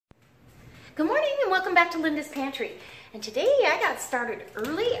Good morning and welcome back to Linda's Pantry. And today I got started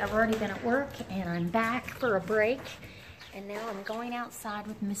early. I've already been at work and I'm back for a break. And now I'm going outside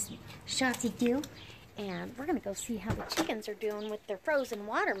with Miss Shotzi Dew. And we're gonna go see how the chickens are doing with their frozen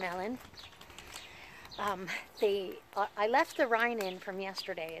watermelon. I left the rind in from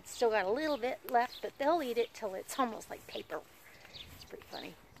yesterday. It's still got a little bit left, but they'll eat it till it's almost like paper. It's pretty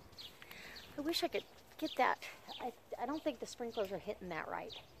funny. I wish I could get that. I don't think the sprinklers are hitting that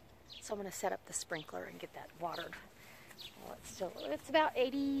right. So I'm going to set up the sprinkler and get that watered. Well, it's about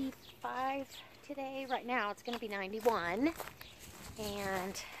 85 today. Right now it's going to be 91.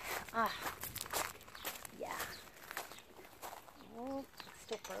 And, yeah. Oh, it's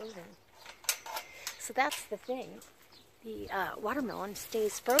still frozen. So that's the thing. The watermelon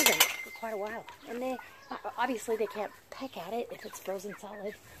stays frozen for quite a while. And they, obviously they can't peck at it if it's frozen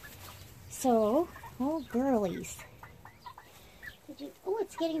solid. So, oh girlies. Oh,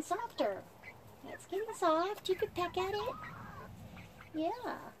 it's getting softer. It's getting soft. You could peck at it.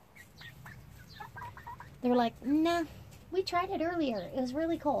 Yeah. They're like, nah, we tried it earlier. It was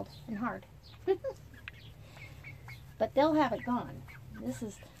really cold and hard. But they'll have it gone. This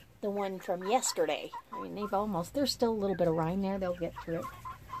is the one from yesterday. I mean, there's still a little bit of rind there. They'll get through it.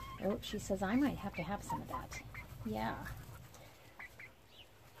 Oh, she says I might have to have some of that. Yeah.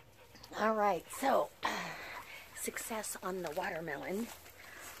 All right, so success on the watermelon,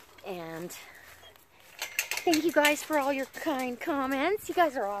 and thank you guys for all your kind comments. You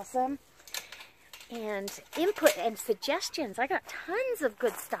guys are awesome, and input and suggestions. I got tons of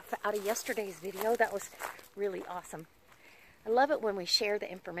good stuff out of yesterday's video. That was really awesome. I love it when we share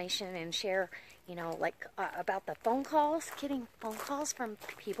the information and share, you know, like about the phone calls, getting phone calls from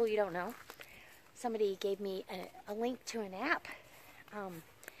people you don't know. Somebody gave me a link to an app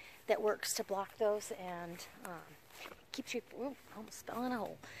that works to block those and keeps you, almost fell in a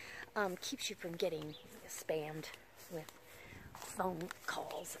hole, keeps you from getting spammed with phone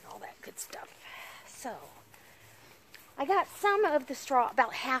calls and all that good stuff. So, I got some of the straw,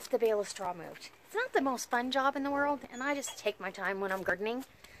 about half the bale of straw moved. It's not the most fun job in the world, and I just take my time when I'm gardening.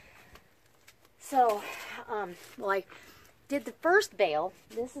 So, well, I did the first bale.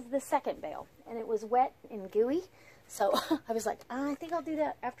 This is the second bale, and it was wet and gooey. So I was like, I think I'll do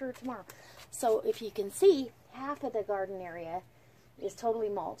that after tomorrow. So if you can see, half of the garden area is totally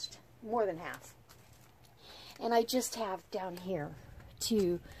mulched, more than half. And I just have down here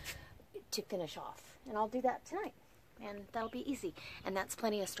to finish off. And I'll do that tonight. And that'll be easy. And that's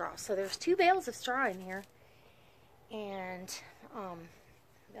plenty of straw. So there's 2 bales of straw in here. And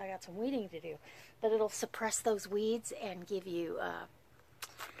I got some weeding to do. But it'll suppress those weeds and give you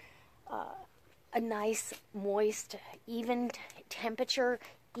a nice, moist, even temperature,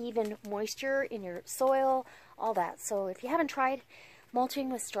 even moisture in your soil, all that. So if you haven't tried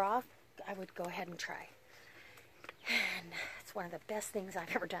mulching with straw, I would go ahead and try. And it's one of the best things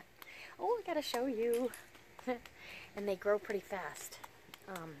I've ever done. Oh, I gotta show you. And they grow pretty fast.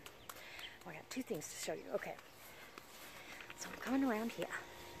 I got 2 things to show you. Okay. So I'm coming around here.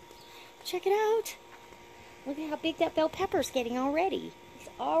 Check it out. Look at how big that bell pepper's getting already. It's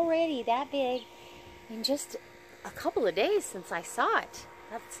already that big in just a couple of days since I saw it.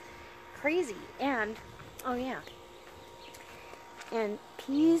 That's crazy. And, oh yeah. And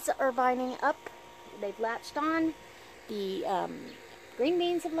peas are vining up. They've latched on. The green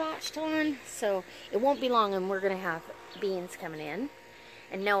beans have latched on. So it won't be long and we're going to have beans coming in.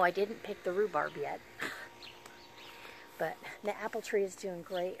 And no, I didn't pick the rhubarb yet. But the apple tree is doing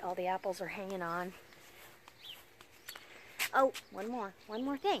great. All the apples are hanging on. Oh, one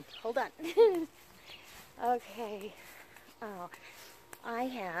more thing. Hold on. Okay. Oh, I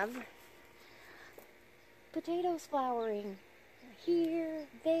have potatoes flowering here,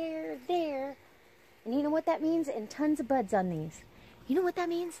 there, there. And you know what that means? And tons of buds on these. You know what that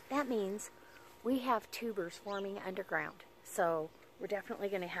means? That means we have tubers forming underground. So we're definitely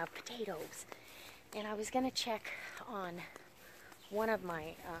going to have potatoes. And I was going to check on one of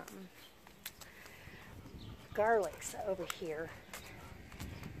my garlics over here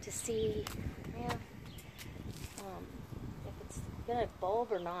to see, yeah, if it's gonna bulb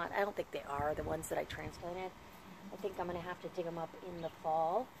or not. I don't think they are, the ones that I transplanted. I think I'm gonna have to dig them up in the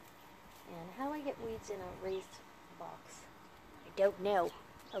fall. And how do I get weeds in a raised box? I don't know.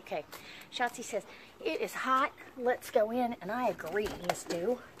 Okay, Shotzi says, it is hot, let's go in, and I agree, Miss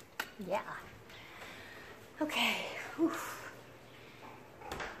Dew. Yeah. Okay, whew.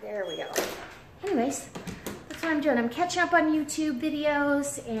 There we go. Anyways, that's what I'm doing. I'm catching up on YouTube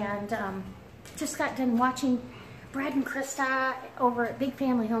videos, and just got done watching Brad and Krista over at Big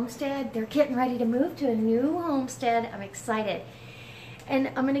Family Homestead. They're getting ready to move to a new homestead. I'm excited. And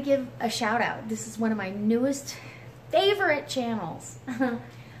I'm going to give a shout out. This is one of my newest favorite channels.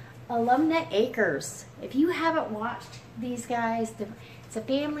 Alumna Acres. If you haven't watched these guys, it's a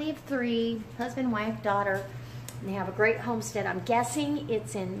family of 3, husband, wife, daughter, and they have a great homestead. I'm guessing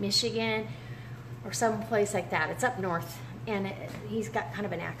it's in Michigan or some place like that. It's up north, and he's got kind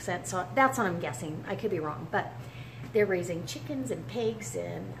of an accent, so that's what I'm guessing. I could be wrong, but they're raising chickens and pigs,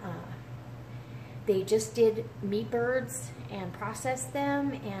 and they just did meat birds and processed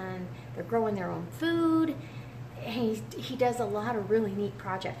them, and they're growing their own food. He does a lot of really neat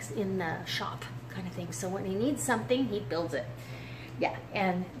projects in the shop kind of thing. So when he needs something, he builds it. Yeah,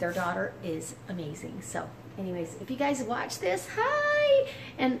 and their daughter is amazing. So anyways, if you guys watch this, hi!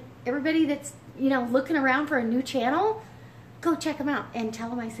 And everybody that's, you know, looking around for a new channel, go check them out and tell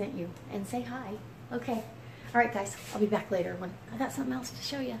them I sent you and say hi. Okay. All right, guys, I'll be back later when I got something else to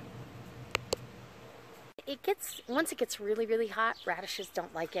show you. Once it gets really, really hot, radishes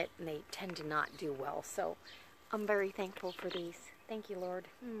don't like it, and they tend to not do well. So I'm very thankful for these. Thank you, Lord.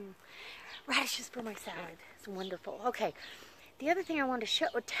 Radishes for my salad. It's wonderful. Okay, the other thing I wanted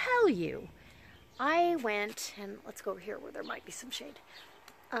to tell you, I went, and let's go over here where there might be some shade.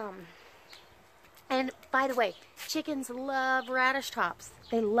 And by the way, chickens love radish tops.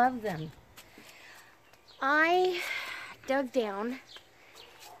 They love them. I dug down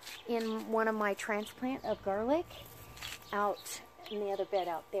in one of my transplant of garlic out in the other bed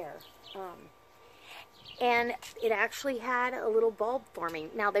out there. And it actually had a little bulb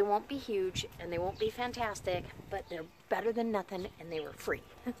forming. Now, they won't be huge and they won't be fantastic, but they're better than nothing, and they were free.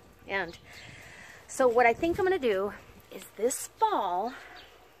 And so what I think I'm going to do is this fall,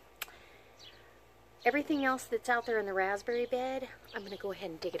 everything else that's out there in the raspberry bed, I'm going to go ahead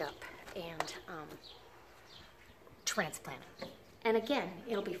and dig it up and transplant it. And again,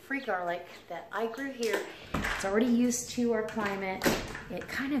 it'll be free garlic that I grew here. It's already used to our climate. It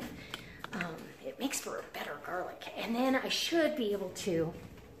kind of, it makes for a better garlic. And then I should be able to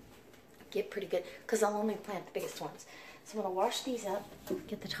get pretty good, because I'll only plant the biggest ones. So I'm gonna wash these up,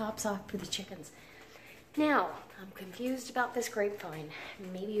 get the tops off for the chickens. Now, I'm confused about this grapevine.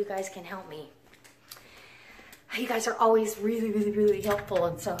 Maybe you guys can help me. You guys are always really, really, really helpful.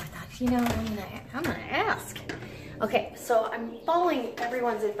 And so I thought, you know, I'm gonna ask. Okay, so I'm following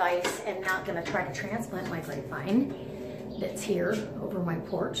everyone's advice and not gonna try to transplant my grapevine that's here over my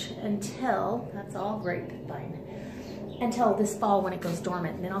porch until, that's all grapevine, until this fall when it goes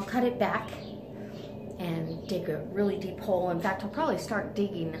dormant. And then I'll cut it back and dig a really deep hole. In fact, I'll probably start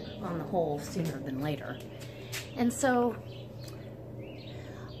digging on the hole sooner than later. And so,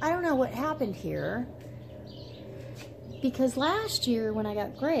 I don't know what happened here, because last year when I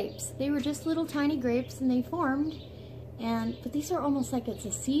got grapes, they were just little tiny grapes and they formed. But these are almost like it's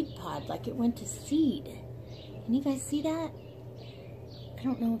a seed pod, like it went to seed. Can you guys see that? I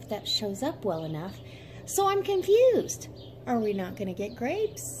don't know if that shows up well enough. So I'm confused. Are we not gonna get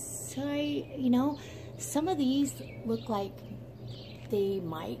grapes? You know, some of these look like they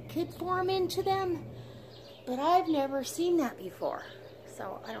could form into them, but I've never seen that before.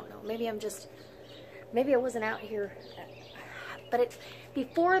 So I don't know, maybe I wasn't out here. But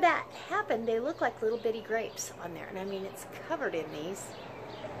before that happened, they look like little bitty grapes on there. And I mean, it's covered in these.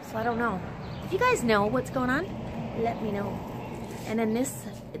 So I don't know. If you guys know what's going on, let me know. And then this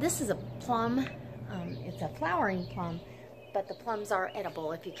is a plum. It's a flowering plum, but the plums are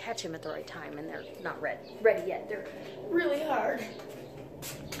edible if you catch them at the right time, and they're not ready yet. They're really hard.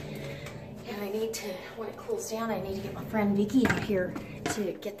 And I need to, when it cools down, I need to get my friend Vicky out here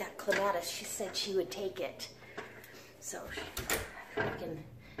to get that clematis. She said she would take it. So I can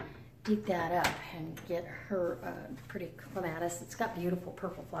dig that up and get her pretty clematis. It's got beautiful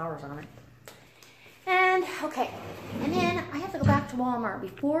purple flowers on it. And okay, and then I have to go back to Walmart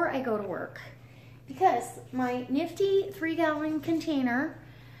before I go to work, because my nifty 3-gallon container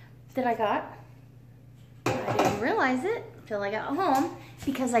that I got, I didn't realize it until I got home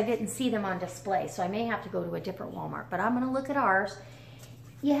because I didn't see them on display. So I may have to go to a different Walmart, but I'm gonna look at ours.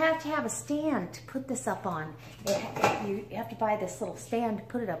 You have to have a stand to put this up on. You have to buy this little stand to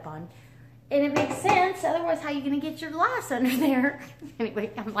put it up on. And it makes sense, otherwise how are you gonna get your glass under there?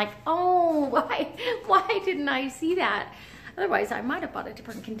 Anyway, I'm like, oh, why didn't I see that? Otherwise I might have bought a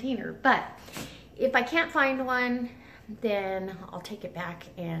different container. But if I can't find one, then I'll take it back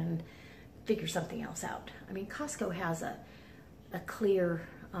and figure something else out. I mean, Costco has a clear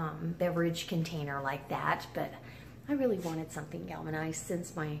beverage container like that, but I really wanted something galvanized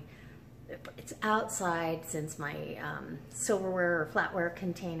since it's outside, since my silverware or flatware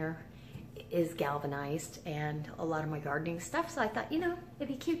container is galvanized and a lot of my gardening stuff. So I thought, you know, it'd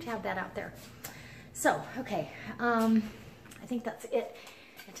be cute to have that out there. So, okay, I think that's it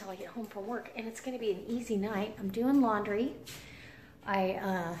until I get home from work. And it's going to be an easy night. I'm doing laundry.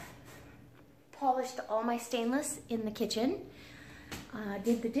 I polished all my stainless in the kitchen.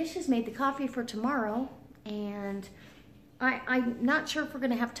 Did the dishes, made the coffee for tomorrow. And I'm not sure if we're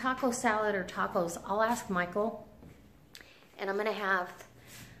going to have taco salad or tacos. I'll ask Michael. And I'm going to have,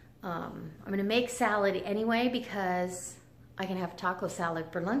 I'm going to make salad anyway because I can have taco salad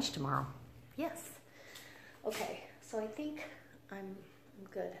for lunch tomorrow. Yes. Okay, so I think I'm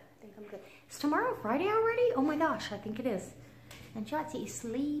good. I think I'm good. Is tomorrow Friday already? Oh my gosh, I think it is. And Jotsy's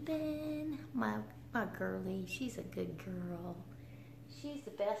sleeping. My girlie, she's a good girl. She's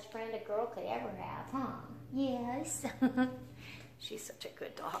the best friend a girl could ever have, huh? Yes. She's such a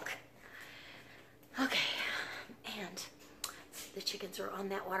good dog. Okay, and the chickens are on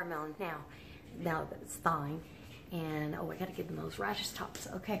that watermelon now that it's thawing. And, oh, I gotta give them those radish tops.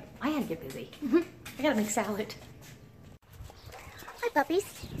 Okay, I gotta get busy. I gotta make salad. Hi, puppies.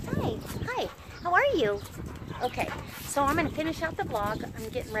 Hi. Hi. How are you? Okay, so I'm gonna finish out the vlog. I'm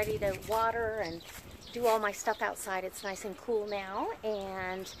getting ready to water and do all my stuff outside. It's nice and cool now.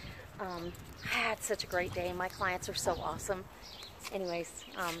 And I had such a great day. My clients are so awesome. Anyways,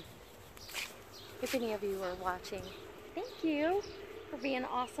 if any of you are watching, thank you for being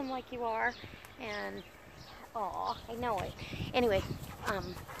awesome like you are. And aw, I know it. Anyway,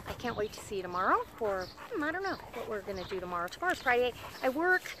 I can't wait to see you tomorrow for, I don't know what we're going to do tomorrow. Tomorrow's Friday. I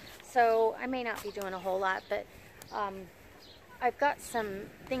work, so I may not be doing a whole lot, but I've got some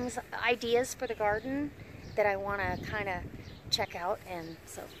ideas for the garden that I want to kind of check out, and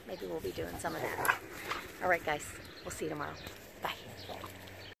so maybe we'll be doing some of that. All right, guys. We'll see you tomorrow. Bye.